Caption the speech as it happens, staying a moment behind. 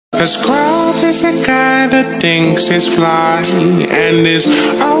A scrub is a guy that thinks he's fly and is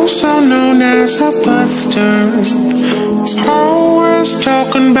also known as a bastard. Always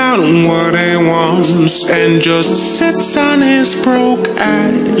talking about what he wants and just sits on his broke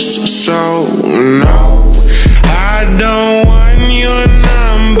ass. So no, I don't want your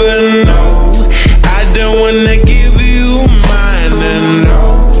number, no. I don't wanna give you mine, and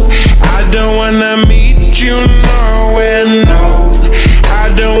no, I don't wanna meet you nowhere, no.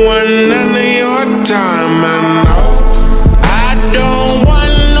 I don't want none of your time, and no, I don't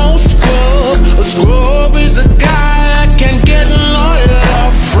want no scrub. A scrub is a guy that can't get no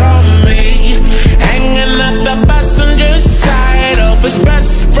love from me, hanging at the passenger side of his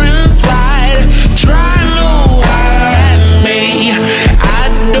best friend's ride, trying to holler at me.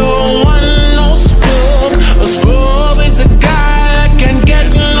 I don't want no scrub. A scrub is a guy that can't get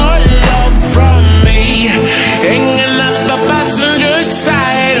no love from me, hanging at the passenger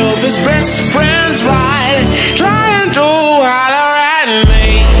side of his best friend's ride, trying to holler at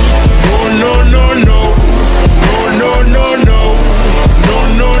me. No, no, no, no, no, no, no, no, no,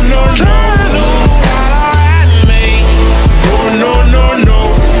 no, no, trying to holler at me. No, no, no, no,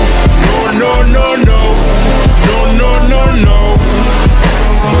 no, no, no, no, no, no, no.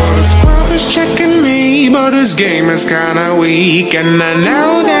 Well, the scrub is checking me, but his game is kinda weak, and I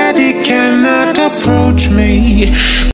know that he cannot approach me.